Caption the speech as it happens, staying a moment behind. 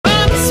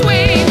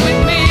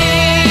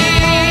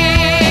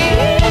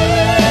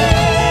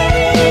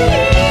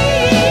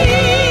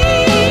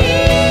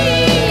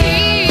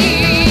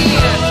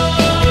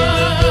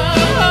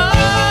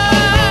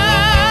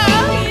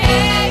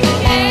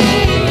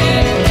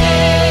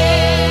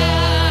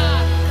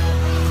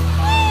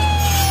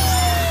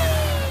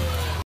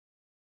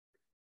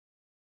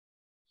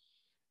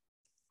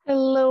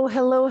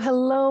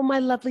Hello, my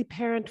lovely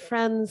parent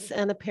friends.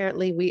 And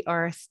apparently, we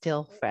are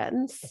still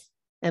friends.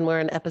 And we're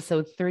in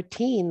episode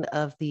 13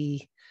 of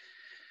the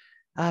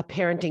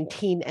Parenting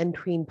Teen and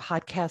Tween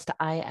podcast.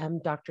 I am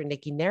Dr.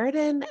 Nikki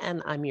Narradin,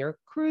 and I'm your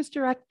cruise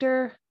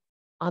director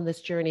on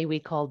this journey we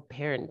call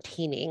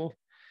parenteening.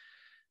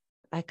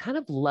 I kind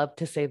of love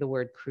to say the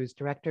word cruise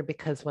director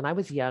because when I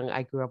was young,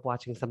 I grew up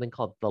watching something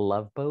called The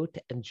Love Boat,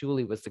 and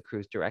Julie was the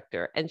cruise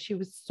director. And she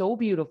was so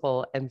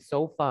beautiful and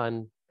so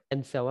fun.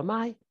 And so am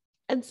I.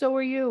 And so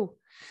are you.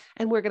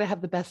 And we're going to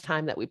have the best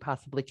time that we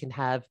possibly can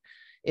have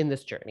in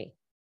this journey.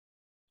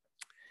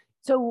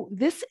 So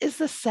this is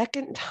the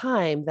second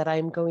time that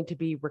I'm going to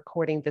be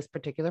recording this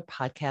particular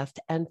podcast.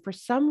 And for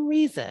some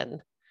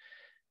reason,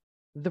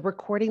 the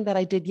recording that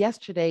I did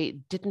yesterday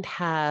didn't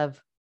have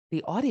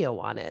the audio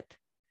on it.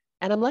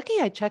 And I'm lucky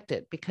I checked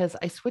it because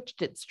I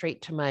switched it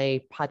straight to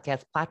my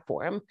podcast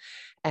platform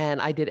and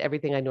I did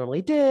everything I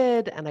normally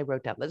did. And I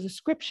wrote down the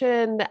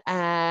description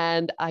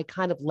and I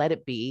kind of let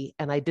it be.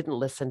 And I didn't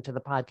listen to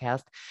the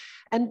podcast.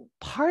 And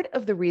part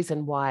of the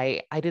reason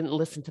why I didn't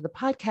listen to the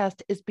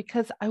podcast is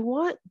because I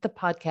want the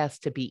podcast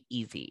to be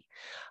easy.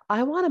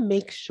 I want to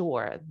make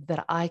sure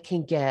that I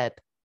can get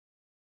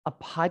a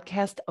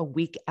podcast a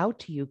week out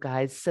to you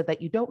guys so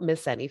that you don't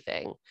miss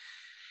anything.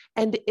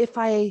 And if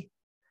I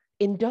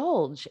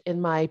indulge in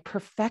my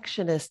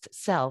perfectionist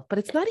self, but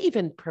it's not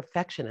even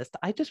perfectionist.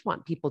 I just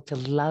want people to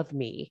love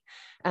me.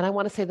 And I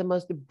want to say the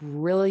most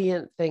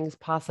brilliant things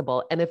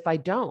possible. And if I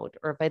don't,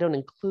 or if I don't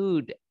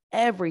include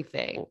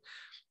everything,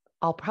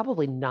 I'll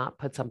probably not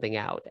put something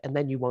out and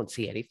then you won't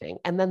see anything.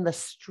 And then the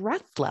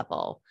stress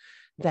level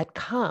that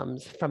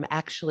comes from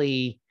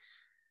actually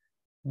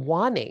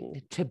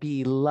wanting to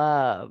be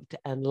loved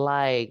and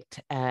liked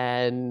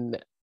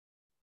and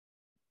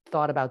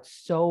thought about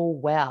so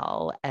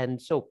well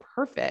and so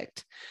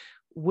perfect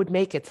would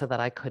make it so that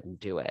I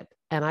couldn't do it.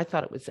 And I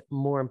thought it was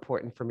more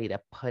important for me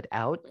to put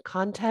out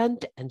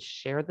content and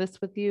share this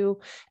with you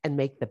and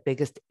make the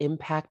biggest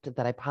impact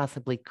that I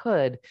possibly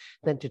could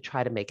than to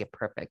try to make it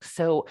perfect.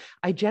 So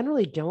I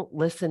generally don't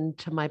listen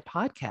to my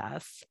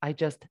podcasts. I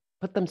just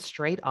put them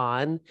straight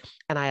on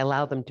and I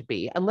allow them to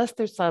be, unless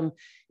there's some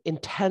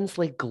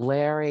intensely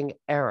glaring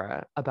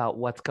error about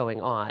what's going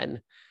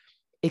on.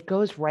 It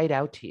goes right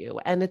out to you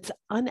and it's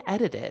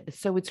unedited.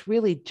 So it's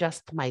really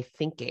just my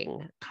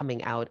thinking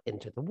coming out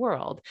into the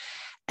world.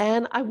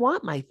 And I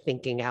want my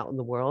thinking out in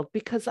the world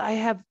because I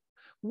have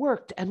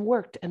worked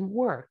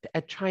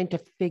at trying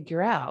to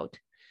figure out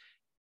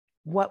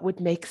what would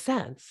make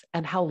sense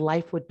and how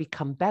life would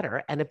become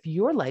better. And if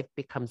your life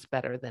becomes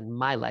better, then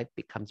my life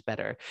becomes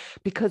better.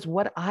 Because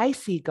what I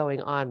see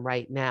going on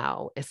right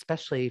now,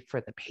 especially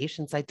for the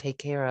patients I take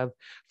care of,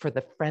 for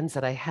the friends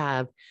that I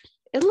have,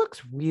 it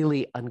looks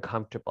really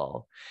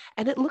uncomfortable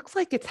and it looks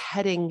like it's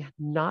heading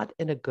not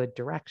in a good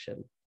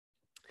direction.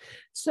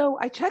 So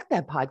I checked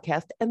that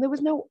podcast and there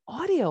was no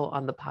audio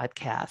on the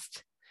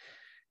podcast.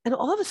 And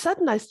all of a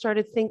sudden I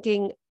started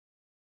thinking,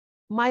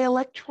 my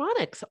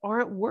electronics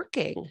aren't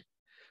working.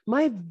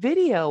 My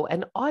video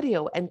and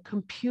audio and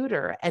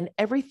computer and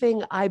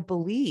everything I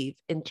believe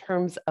in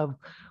terms of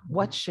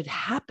what should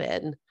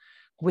happen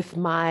with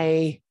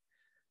my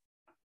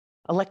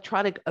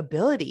electronic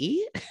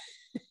ability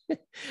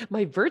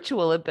my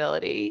virtual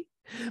ability,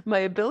 my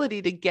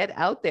ability to get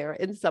out there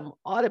in some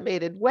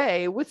automated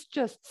way was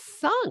just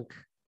sunk.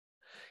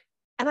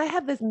 And I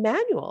have this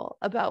manual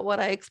about what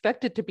I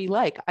expect it to be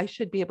like. I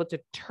should be able to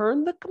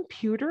turn the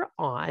computer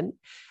on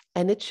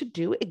and it should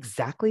do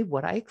exactly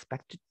what I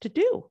expect it to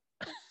do.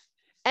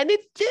 And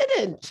it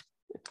didn't.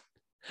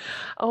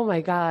 Oh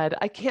my God.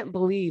 I can't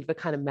believe the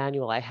kind of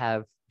manual I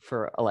have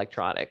for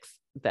electronics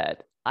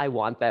that I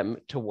want them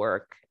to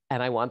work.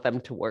 And I want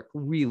them to work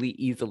really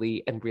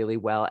easily and really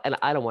well. And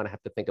I don't want to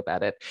have to think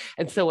about it.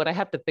 And so when I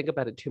have to think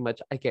about it too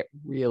much, I get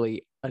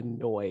really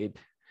annoyed.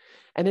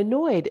 And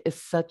annoyed is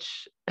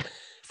such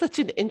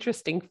an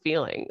interesting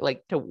feeling,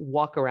 like to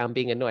walk around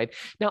being annoyed.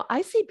 Now,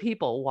 I see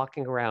people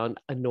walking around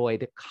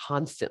annoyed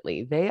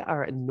constantly. They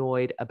are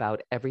annoyed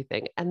about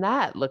everything. And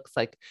that looks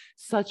like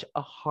such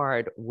a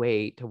hard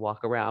way to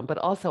walk around. But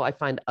also, I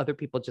find other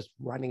people just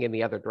running in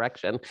the other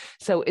direction.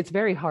 So it's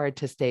very hard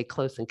to stay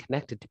close and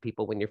connected to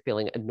people when you're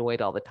feeling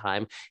annoyed all the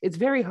time. It's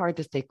very hard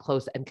to stay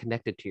close and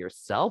connected to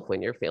yourself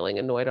when you're feeling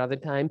annoyed all the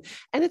time.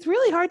 And it's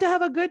really hard to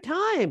have a good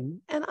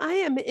time. And I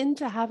am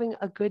into having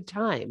a good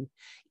time,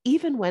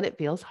 even when it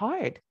feels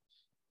hard.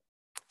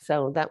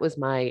 So that was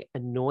my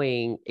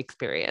annoying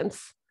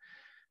experience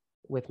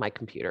with my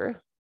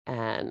computer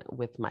and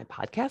with my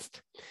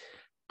podcast.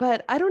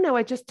 But I don't know,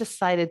 I just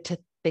decided to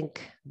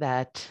think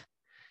that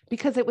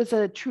because it was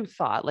a true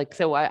thought. Like,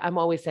 so I'm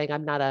always saying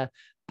I'm not a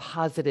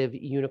positive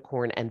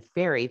unicorn and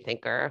fairy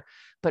thinker,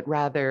 but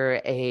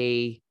rather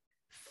a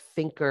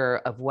thinker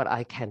of what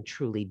I can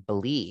truly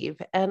believe.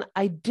 And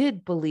I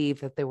did believe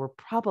that there were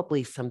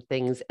probably some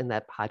things in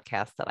that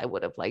podcast that I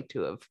would have liked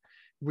to have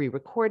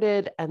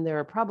re-recorded. And there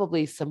are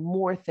probably some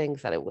more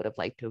things that I would have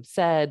liked to have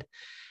said.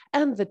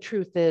 And the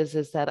truth is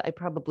that I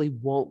probably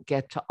won't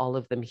get to all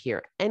of them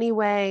here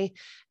anyway,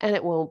 and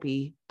it won't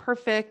be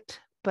perfect,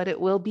 but it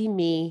will be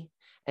me,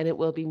 and it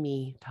will be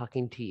me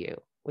talking to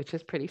you, which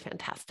is pretty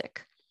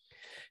fantastic.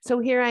 So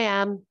here I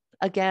am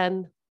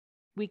again,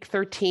 week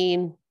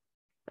 13.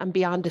 I'm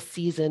beyond a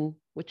season,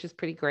 which is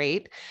pretty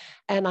great.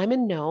 And I'm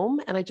in Nome,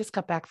 and I just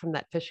got back from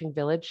that fishing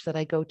village that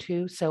I go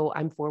to. So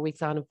I'm 4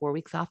 weeks on and 4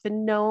 weeks off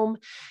in Nome.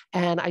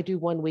 And I do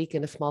 1 week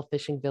in a small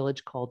fishing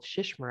village called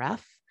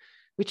Shishmaref,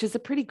 which is a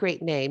pretty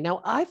great name.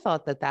 Now, I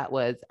thought that that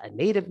was a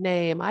native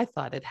name. I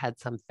thought it had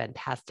some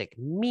fantastic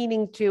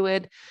meaning to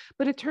it,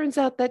 but it turns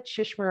out that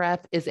Shishmaref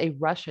is a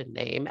Russian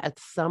name. At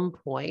some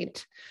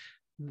point,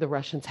 the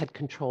Russians had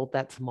controlled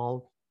that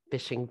small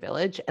fishing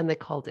village and they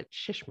called it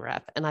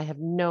Shishmaref. And I have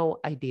no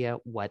idea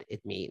what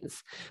it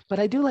means, but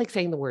I do like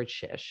saying the word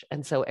shish.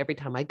 And so every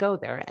time I go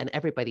there and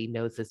everybody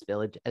knows this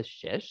village as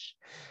Shish,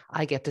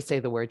 I get to say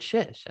the word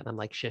shish. And I'm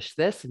like, shish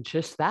this and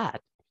shish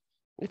that.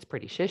 It's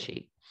pretty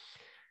shishy.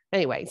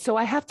 Anyway, so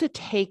I have to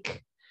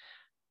take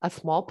a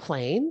small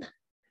plane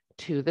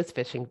to this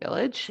fishing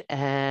village,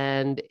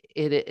 and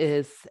it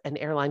is an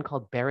airline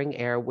called Bering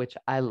Air, which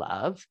I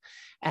love.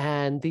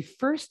 And the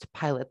first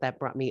pilot that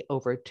brought me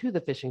over to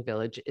the fishing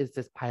village is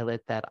this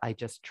pilot that I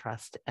just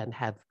trust and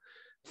have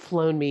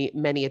flown me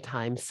many a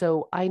time.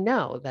 So I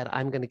know that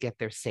I'm going to get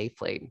there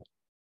safely.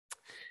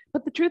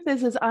 But the truth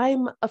is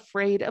I'm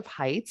afraid of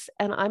heights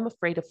and I'm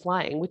afraid of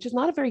flying, which is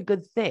not a very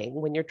good thing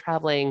when you're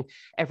traveling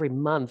every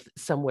month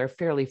somewhere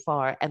fairly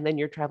far, and then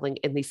you're traveling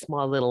in these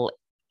small little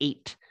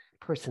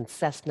 8-person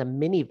Cessna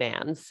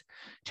minivans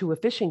to a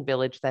fishing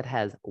village that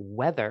has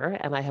weather.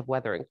 And I have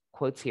weather in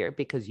quotes here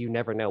because you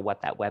never know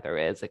what that weather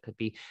is. It could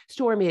be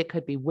stormy, it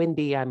could be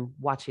windy. I'm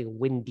watching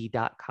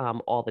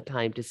windy.com all the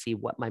time to see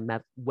what my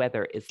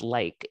weather is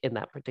like in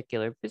that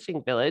particular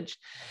fishing village.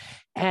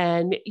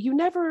 And you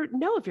never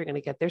know if you're going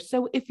to get there.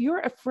 So if you're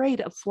afraid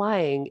of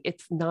flying,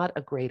 it's not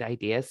a great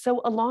idea.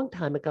 So a long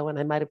time ago, and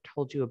I might have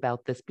told you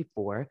about this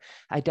before,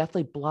 I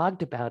definitely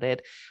blogged about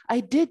it. I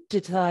did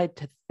decide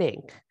to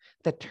think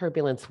that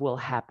turbulence will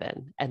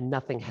happen and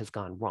nothing has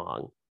gone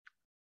wrong.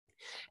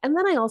 And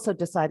then I also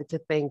decided to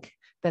think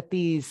that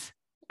these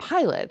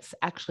pilots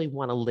actually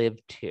want to live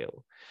too.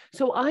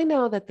 So I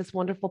know that this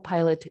wonderful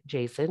pilot,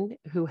 Jason,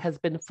 who has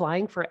been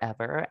flying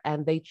forever,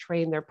 and they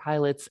train their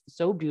pilots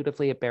so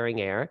beautifully at Bering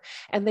Air,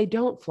 and they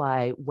don't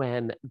fly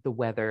when the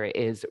weather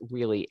is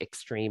really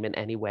extreme in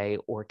any way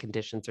or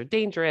conditions are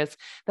dangerous,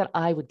 that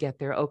I would get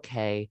there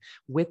okay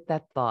with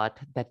that thought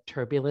that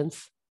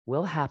turbulence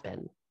will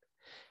happen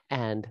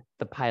and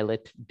the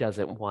pilot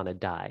doesn't want to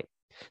die.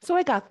 So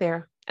I got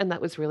there, and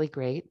that was really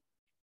great.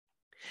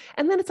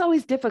 And then it's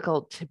always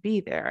difficult to be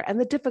there. And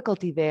the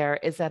difficulty there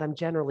is that I'm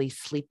generally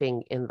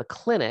sleeping in the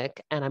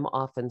clinic and I'm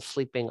often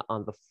sleeping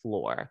on the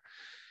floor.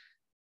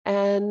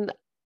 And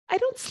I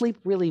don't sleep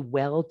really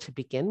well to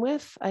begin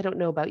with. I don't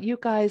know about you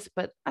guys,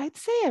 but I'd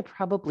say I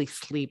probably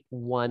sleep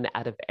 1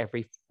 out of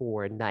every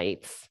 4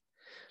 nights.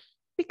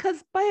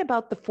 Because by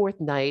about the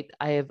 4th night,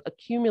 I have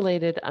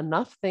accumulated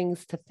enough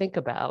things to think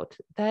about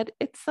that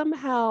it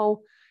somehow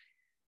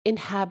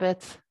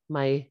inhabits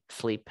my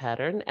sleep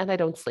pattern and I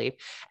don't sleep.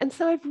 And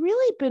so I've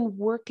really been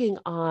working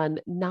on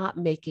not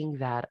making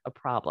that a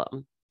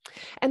problem.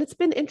 And it's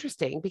been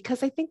interesting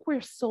because I think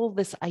we're sold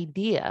this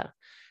idea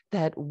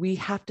that we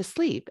have to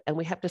sleep and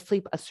we have to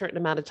sleep a certain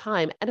amount of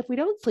time. And if we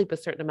don't sleep a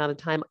certain amount of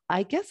time,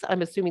 I guess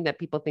I'm assuming that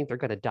people think they're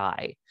going to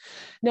die.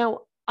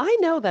 Now, I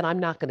know that I'm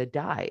not going to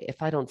die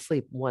if I don't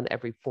sleep 1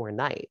 every 4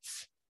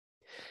 nights.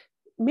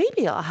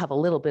 Maybe I'll have a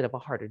little bit of a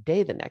harder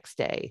day the next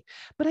day,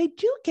 but I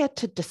do get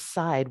to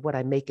decide what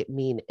I make it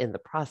mean in the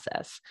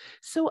process.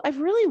 So I've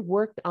really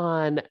worked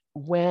on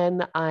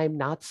when I'm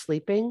not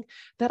sleeping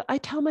that I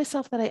tell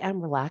myself that I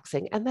am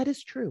relaxing, and that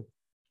is true.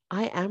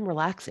 I am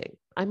relaxing.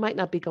 I might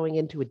not be going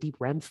into a deep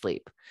REM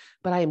sleep,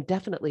 but I am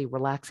definitely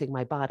relaxing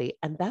my body,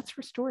 and that's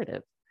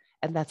restorative,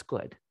 and that's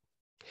good.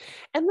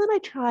 And then I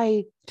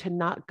try to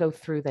not go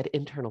through that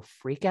internal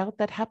freak out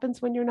that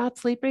happens when you're not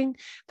sleeping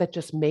that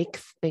just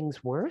makes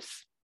things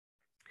worse.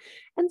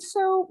 And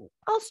so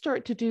I'll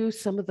start to do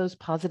some of those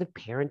positive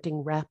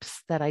parenting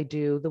reps that I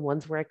do, the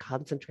ones where I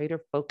concentrate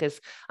or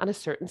focus on a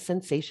certain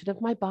sensation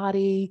of my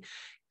body.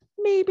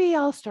 Maybe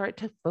I'll start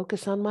to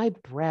focus on my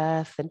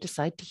breath and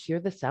decide to hear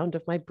the sound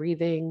of my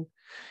breathing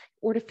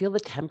or to feel the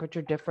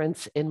temperature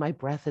difference in my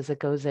breath as it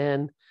goes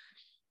in.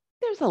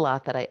 There's a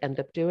lot that I end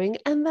up doing.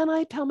 And then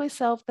I tell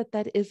myself that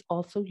that is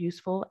also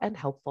useful and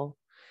helpful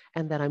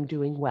and that I'm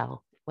doing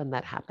well when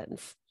that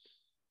happens.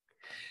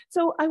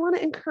 So I want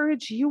to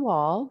encourage you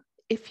all,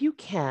 if you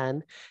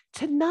can,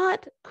 to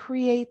not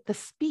create the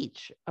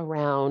speech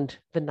around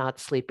the not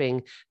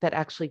sleeping that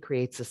actually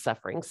creates the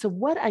suffering. So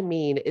what I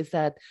mean is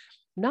that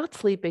not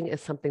sleeping is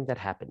something that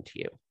happened to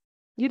you.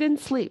 You didn't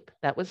sleep.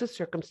 That was a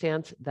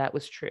circumstance. That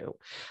was true.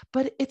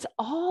 But it's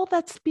all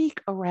that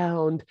speak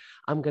around,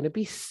 I'm going to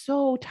be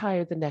so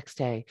tired the next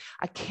day.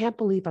 I can't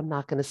believe I'm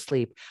not going to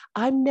sleep.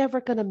 I'm never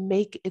going to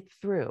make it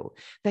through.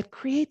 That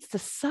creates the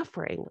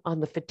suffering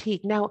on the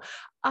fatigue. Now,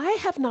 I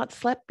have not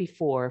slept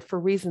before for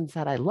reasons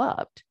that I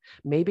loved.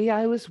 Maybe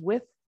I was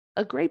with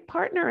a great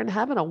partner and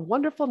having a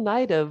wonderful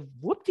night of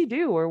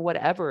whoop-de-doo or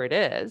whatever it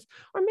is.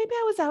 Or maybe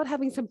I was out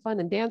having some fun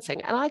and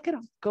dancing, and I could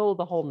go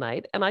the whole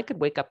night and I could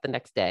wake up the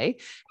next day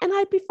and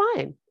I'd be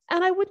fine.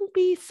 And I wouldn't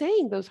be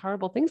saying those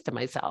horrible things to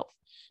myself.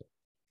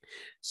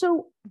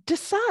 So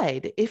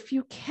decide, if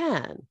you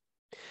can,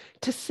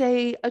 to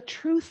say a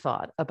true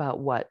thought about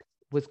what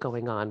was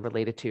going on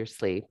related to your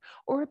sleep,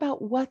 or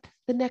about what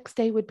the next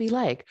day would be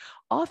like.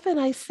 Often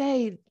I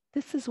say,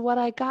 this is what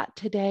I got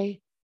today,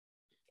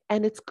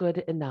 and it's good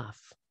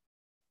enough.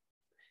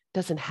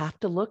 Doesn't have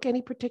to look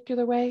any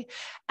particular way.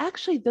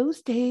 Actually,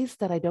 those days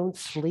that I don't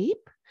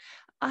sleep,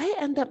 I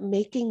end up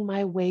making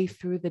my way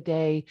through the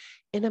day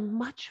in a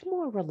much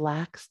more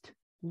relaxed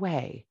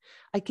way.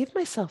 I give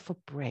myself a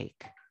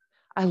break.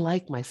 I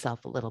like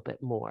myself a little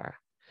bit more.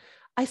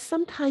 I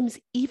sometimes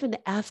even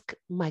ask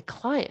my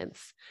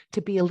clients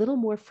to be a little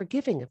more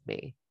forgiving of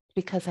me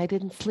because I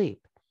didn't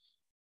sleep.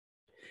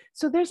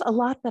 So there's a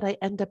lot that I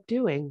end up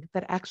doing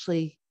that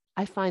actually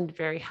I find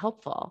very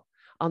helpful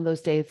on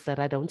those days that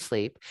I don't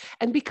sleep.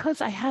 And because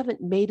I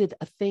haven't made it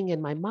a thing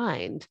in my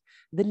mind,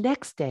 the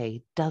next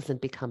day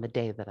doesn't become a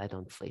day that I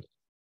don't sleep.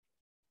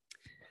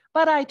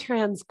 But I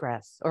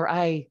transgress, or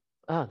I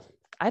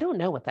don't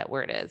know what that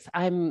word is.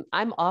 I'm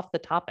off the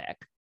topic.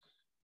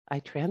 I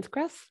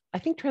transgress? I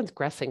think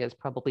transgressing is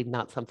probably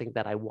not something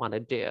that I want to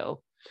do.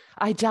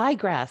 I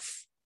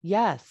digress.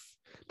 Yes,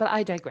 but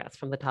I digress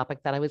from the topic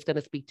that I was going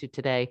to speak to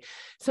today.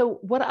 So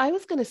what I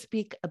was going to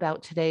speak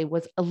about today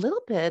was a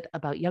little bit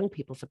about young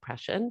people's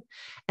oppression,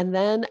 and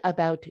then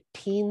about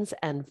teens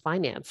and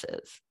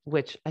finances,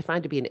 which I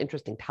find to be an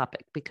interesting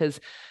topic because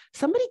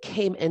somebody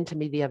came into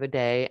me the other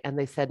day and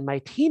they said, my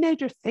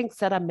teenager thinks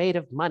that I'm made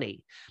of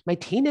money. My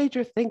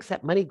teenager thinks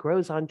that money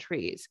grows on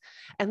trees,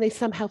 and they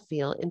somehow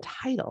feel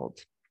entitled.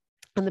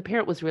 And the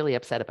parent was really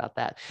upset about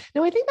that.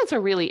 Now, I think that's a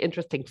really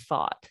interesting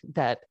thought,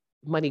 that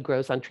money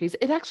grows on trees.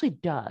 It actually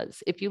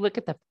does. If you look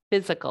at the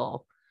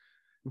physical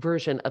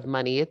version of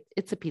money,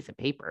 it's a piece of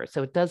paper.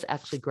 So it does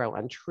actually grow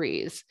on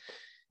trees.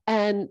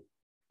 And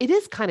it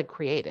is kind of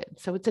created.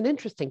 So it's an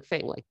interesting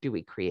thing. Like, do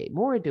we create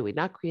more? Do we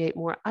not create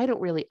more? I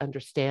don't really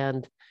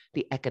understand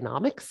the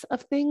economics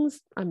of things.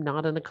 I'm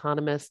not an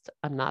economist.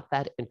 I'm not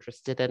that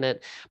interested in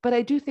it. But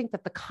I do think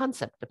that the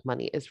concept of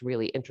money is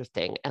really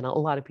interesting. And a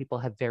lot of people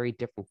have very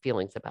different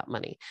feelings about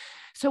money.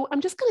 So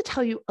I'm just going to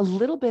tell you a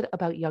little bit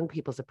about young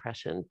people's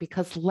oppression,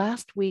 because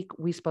last week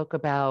we spoke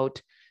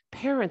about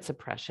parents'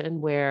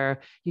 oppression,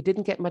 where you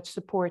didn't get much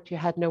support, you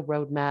had no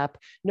roadmap,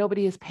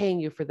 nobody is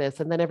paying you for this,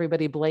 and then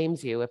everybody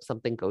blames you if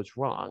something goes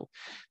wrong.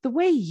 The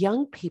way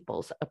young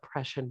people's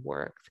oppression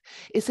works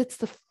is it's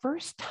the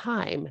first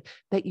time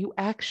that you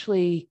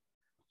actually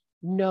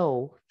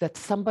know that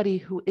somebody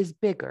who is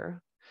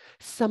bigger,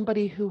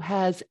 somebody who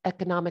has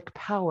economic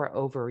power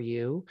over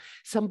you,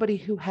 somebody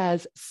who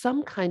has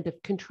some kind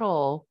of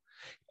control,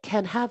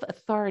 can have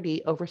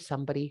authority over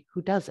somebody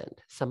who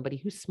doesn't, somebody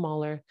who's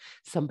smaller,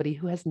 somebody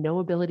who has no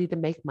ability to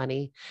make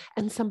money,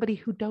 and somebody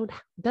who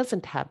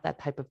doesn't have that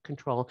type of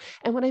control.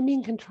 And when I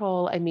mean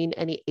control, I mean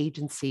any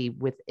agency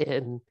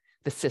within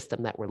the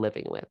system that we're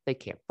living with. They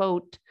can't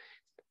vote,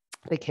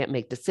 they can't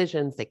make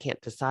decisions, they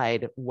can't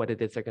decide what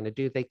it is they're going to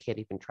do, they can't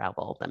even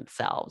travel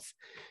themselves.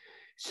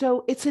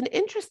 So it's an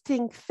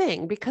interesting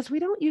thing because we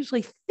don't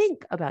usually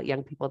think about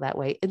young people that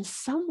way. In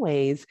some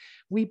ways,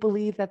 we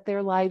believe that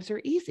their lives are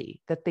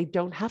easy, that they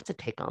don't have to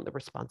take on the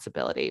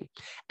responsibility.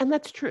 And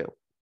that's true.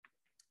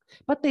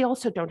 But they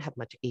also don't have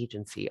much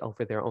agency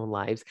over their own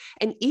lives.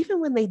 And even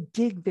when they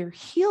dig their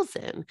heels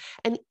in,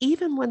 and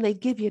even when they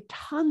give you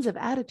tons of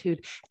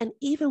attitude, and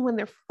even when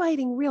they're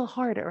fighting real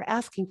hard or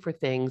asking for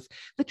things,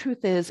 the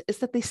truth is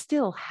that they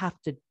still have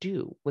to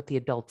do what the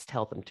adults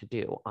tell them to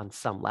do on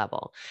some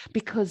level,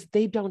 because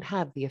they don't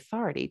have the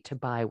authority to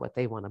buy what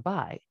they want to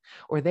buy,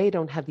 or they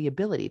don't have the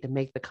ability to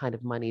make the kind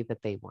of money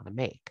that they want to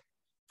make.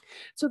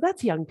 So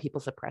that's young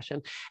people's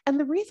oppression. And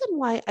the reason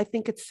why I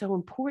think it's so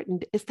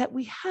important is that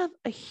we have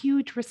a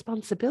huge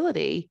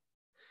responsibility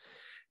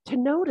to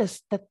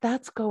notice that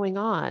that's going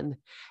on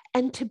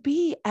and to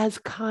be as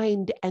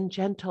kind and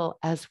gentle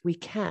as we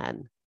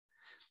can.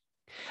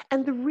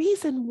 And the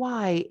reason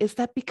why is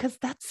that because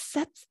that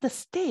sets the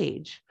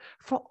stage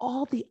for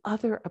all the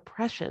other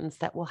oppressions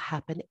that will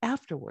happen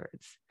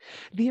afterwards.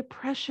 The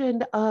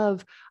oppression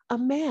of a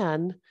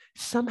man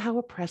somehow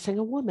oppressing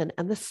a woman,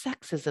 and the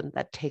sexism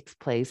that takes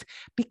place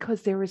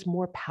because there is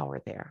more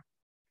power there.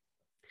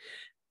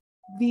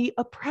 The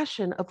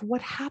oppression of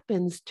what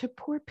happens to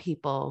poor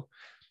people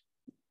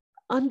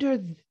under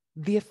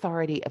the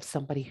authority of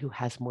somebody who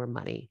has more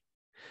money.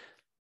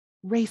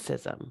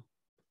 Racism,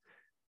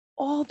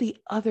 all the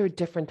other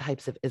different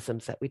types of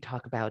isms that we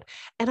talk about.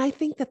 And I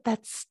think that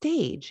that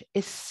stage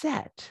is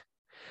set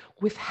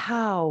with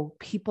how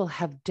people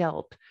have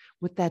dealt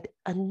with that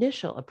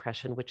initial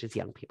oppression, which is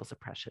young people's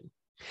oppression.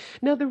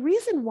 Now, the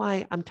reason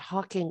why I'm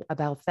talking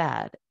about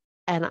that,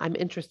 and I'm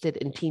interested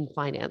in teen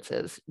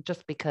finances,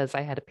 just because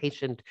I had a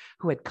patient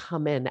who had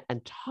come in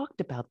and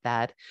talked about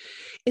that,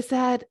 is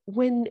that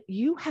when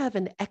you have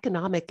an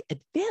economic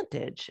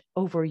advantage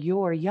over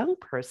your young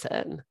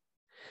person,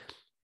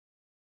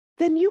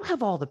 then you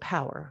have all the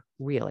power,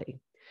 really.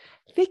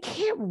 They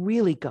can't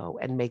really go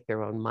and make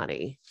their own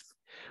money.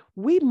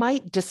 We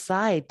might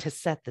decide to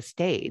set the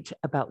stage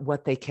about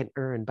what they can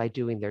earn by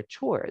doing their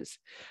chores,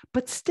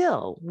 but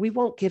still, we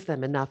won't give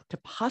them enough to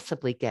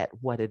possibly get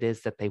what it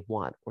is that they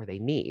want or they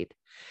need.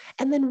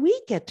 And then we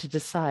get to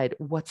decide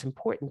what's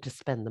important to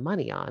spend the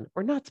money on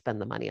or not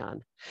spend the money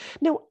on.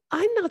 Now,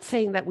 I'm not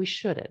saying that we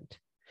shouldn't.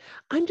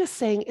 I'm just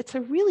saying it's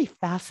a really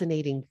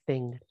fascinating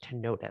thing to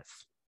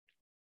notice.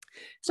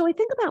 So I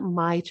think about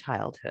my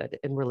childhood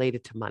and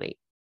related to money.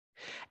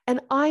 And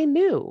I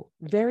knew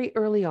very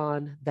early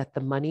on that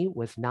the money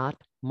was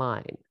not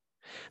mine,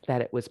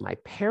 that it was my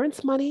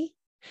parents' money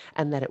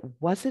and that it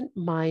wasn't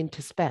mine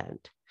to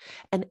spend.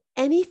 And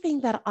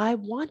anything that I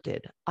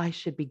wanted, I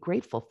should be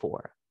grateful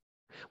for,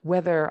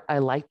 whether I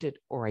liked it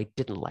or I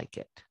didn't like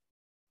it.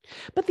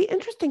 But the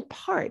interesting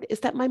part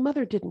is that my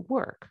mother didn't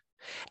work.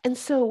 And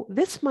so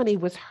this money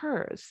was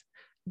hers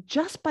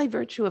just by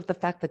virtue of the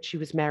fact that she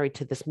was married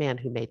to this man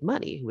who made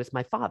money, who was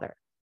my father.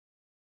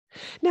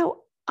 Now,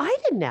 I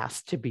didn't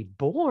ask to be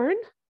born.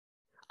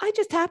 I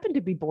just happened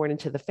to be born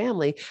into the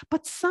family,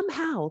 but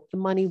somehow the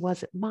money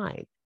wasn't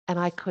mine and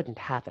I couldn't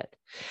have it.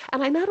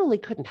 And I not only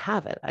couldn't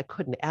have it, I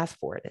couldn't ask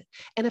for it.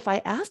 And if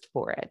I asked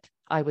for it,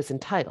 I was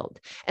entitled.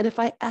 And if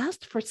I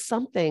asked for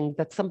something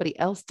that somebody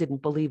else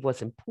didn't believe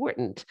was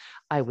important,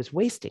 I was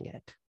wasting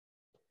it.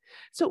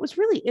 So it was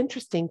really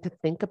interesting to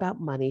think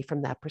about money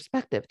from that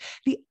perspective.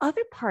 The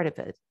other part of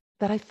it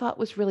that I thought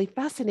was really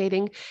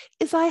fascinating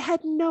is I had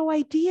no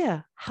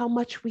idea how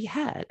much we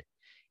had.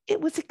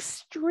 It was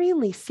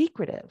extremely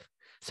secretive.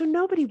 So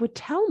nobody would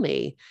tell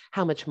me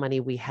how much money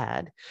we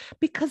had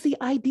because the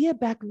idea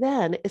back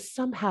then is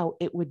somehow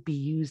it would be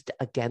used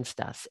against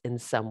us in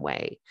some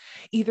way.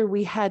 Either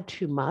we had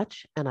too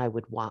much and I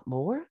would want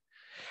more,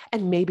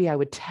 and maybe I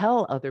would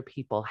tell other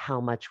people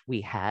how much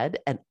we had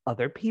and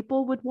other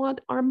people would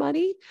want our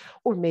money,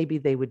 or maybe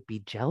they would be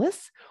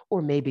jealous,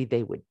 or maybe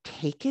they would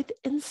take it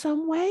in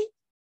some way.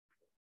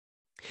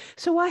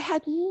 So I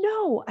had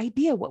no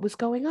idea what was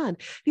going on.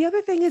 The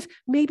other thing is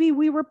maybe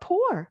we were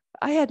poor.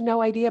 I had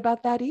no idea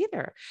about that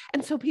either.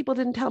 And so people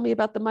didn't tell me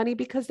about the money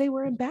because they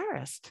were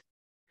embarrassed.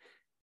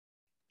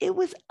 It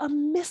was a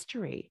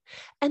mystery.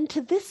 And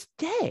to this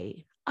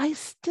day, I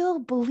still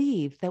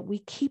believe that we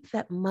keep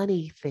that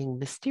money thing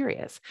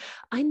mysterious.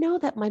 I know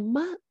that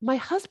my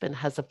husband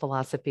has a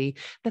philosophy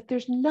that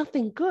there's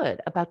nothing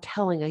good about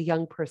telling a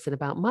young person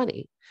about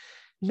money.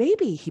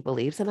 Maybe he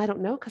believes, and I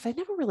don't know because I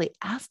never really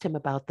asked him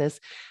about this,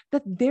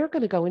 that they're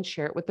going to go and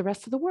share it with the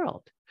rest of the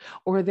world,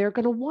 or they're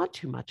going to want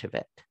too much of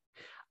it.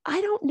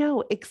 I don't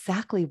know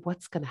exactly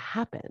what's going to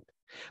happen,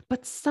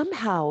 but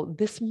somehow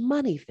this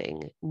money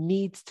thing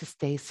needs to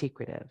stay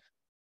secretive.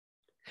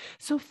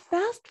 So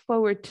fast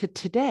forward to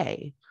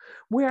today,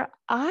 where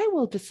I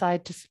will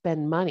decide to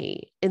spend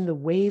money in the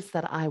ways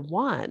that I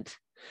want,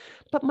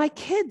 but my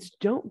kids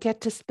don't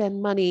get to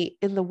spend money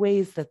in the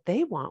ways that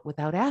they want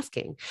without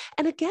asking.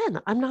 And again,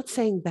 I'm not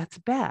saying that's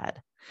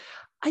bad.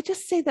 I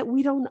just say that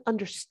we don't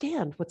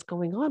understand what's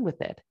going on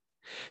with it.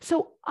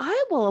 So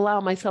I will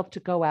allow myself to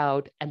go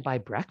out and buy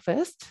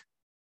breakfast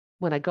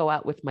when I go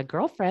out with my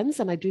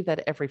girlfriends, and I do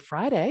that every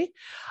Friday.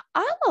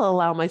 I will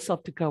allow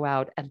myself to go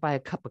out and buy a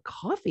cup of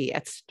coffee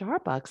at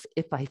Starbucks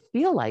if I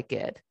feel like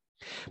it.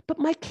 But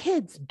my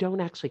kids don't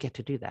actually get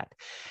to do that.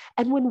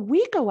 And when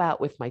we go out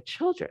with my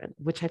children,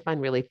 which I find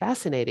really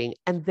fascinating,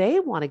 and they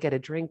want to get a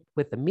drink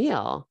with a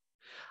meal,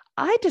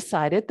 I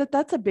decided that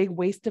that's a big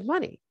waste of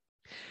money.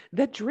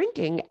 That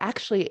drinking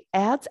actually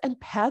adds and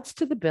pads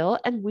to the bill,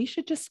 and we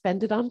should just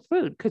spend it on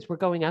food because we're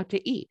going out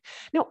to eat.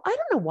 Now, I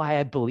don't know why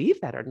I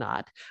believe that or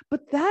not,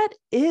 but that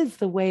is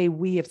the way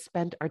we have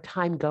spent our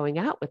time going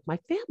out with my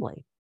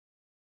family.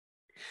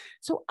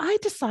 So I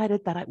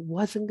decided that I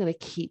wasn't going to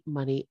keep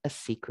money a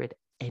secret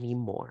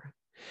anymore,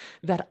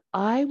 that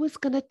I was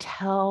going to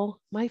tell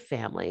my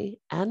family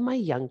and my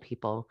young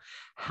people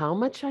how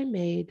much I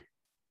made,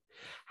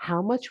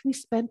 how much we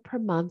spent per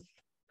month,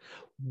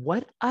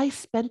 what I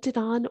spent it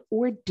on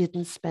or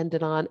didn't spend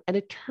it on. And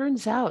it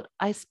turns out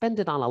I spend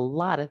it on a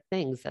lot of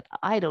things that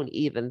I don't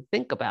even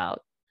think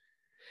about.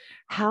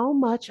 How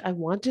much I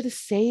wanted to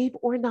save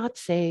or not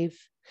save,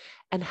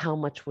 and how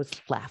much was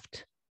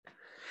left.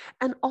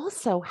 And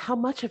also how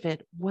much of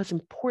it was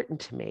important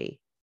to me.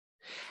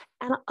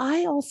 And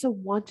I also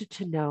wanted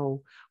to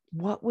know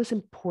what was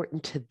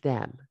important to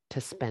them to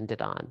spend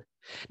it on.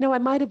 Now, I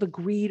might have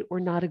agreed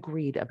or not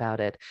agreed about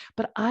it,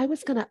 but I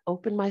was going to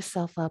open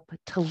myself up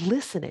to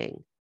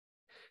listening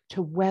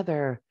to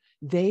whether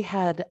they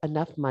had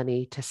enough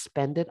money to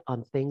spend it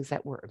on things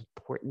that were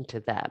important to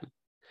them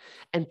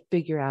and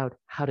figure out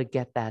how to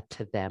get that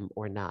to them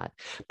or not.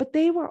 But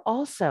they were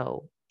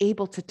also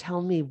able to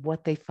tell me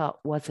what they thought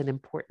wasn't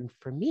important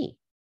for me.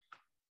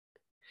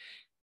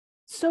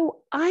 So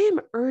I am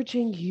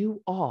urging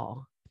you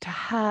all to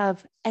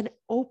have an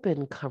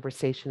open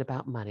conversation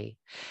about money.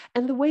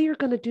 And the way you're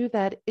going to do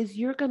that is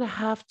you're going to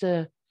have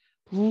to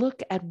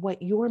look at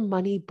what your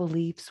money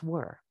beliefs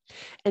were.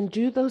 and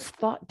do those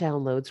thought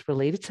downloads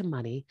related to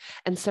money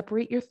and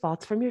separate your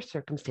thoughts from your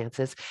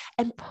circumstances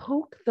and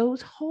poke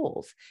those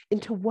holes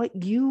into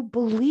what you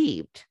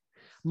believed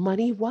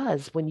money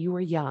was when you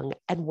were young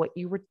and what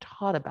you were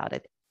taught about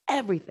it,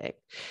 everything.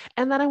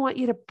 And then I want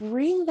you to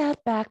bring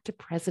that back to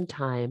present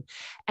time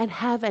and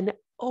have an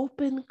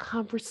open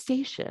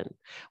conversation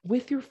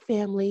with your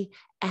family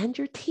and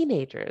your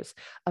teenagers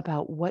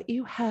about what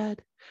you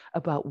had,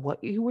 about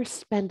what you were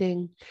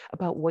spending,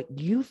 about what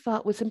you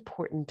thought was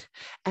important,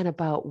 and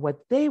about what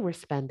they were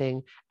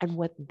spending and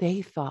what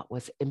they thought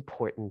was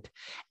important.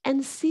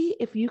 And see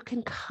if you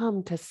can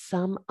come to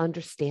some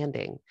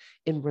understanding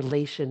in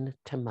relation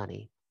to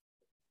money.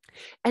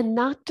 And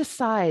not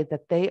decide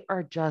that they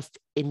are just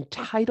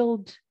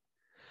entitled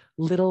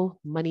little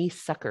money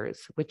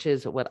suckers, which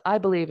is what I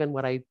believe and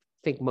what I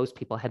think most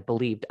people had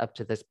believed up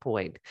to this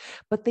point.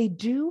 But they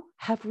do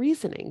have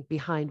reasoning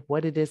behind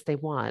what it is they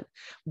want,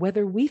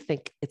 whether we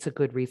think it's a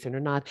good reason or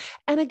not.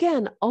 And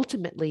again,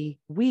 ultimately,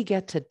 we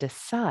get to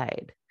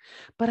decide.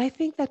 But I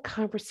think that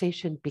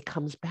conversation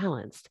becomes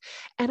balanced.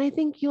 And I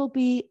think you'll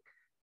be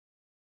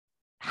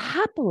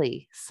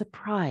happily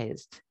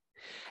surprised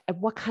at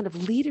what kind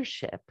of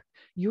leadership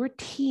your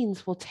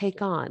teens will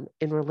take on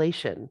in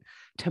relation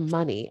to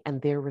money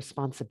and their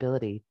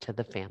responsibility to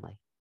the family.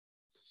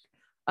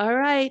 All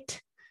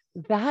right,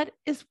 that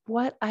is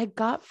what I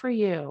got for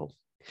you.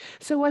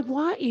 So I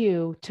want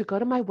you to go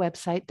to my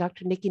website,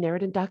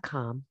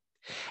 drnikkinaridon.com,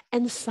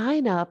 and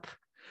sign up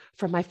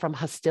for my From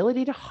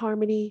Hostility to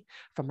Harmony,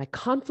 from my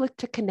Conflict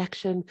to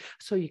Connection,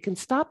 so you can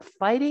stop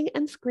fighting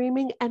and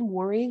screaming and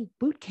worrying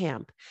boot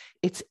camp.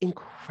 It's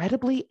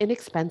incredibly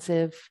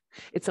inexpensive.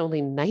 It's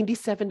only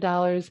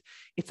 $97.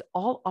 It's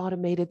all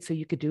automated, so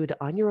you could do it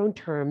on your own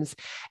terms.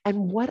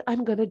 And what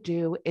I'm going to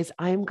do is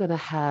I'm going to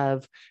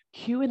have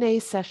Q&A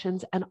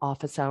sessions and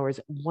office hours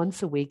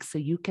once a week, so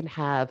you can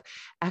have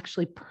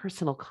actually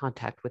personal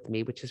contact with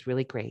me, which is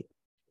really great.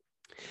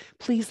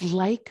 Please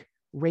like,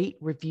 rate,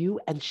 review,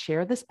 and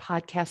share this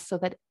podcast so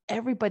that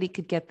everybody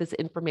could get this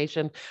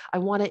information. I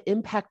want to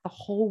impact the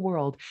whole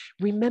world.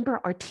 Remember,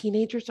 our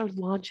teenagers are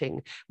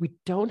launching. We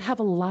don't have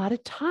a lot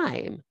of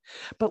time,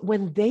 but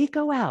when they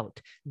go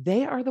out,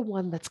 they are the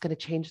one that's going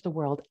to change the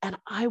world. And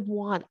I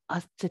want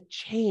us to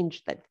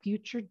change that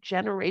future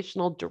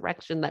generational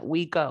direction that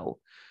we go.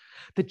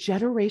 The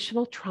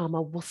generational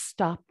trauma will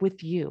stop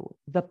with you.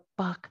 The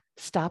buck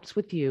stops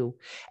with you.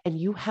 And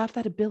you have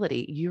that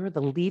ability. You're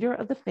the leader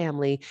of the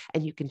family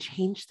and you can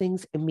change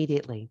things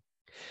immediately.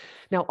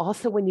 Now,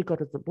 also, when you go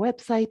to the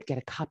website, get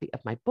a copy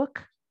of my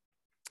book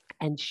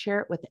and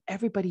share it with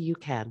everybody you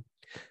can.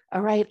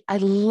 All right. I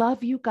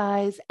love you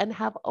guys and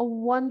have a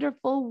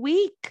wonderful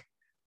week.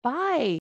 Bye.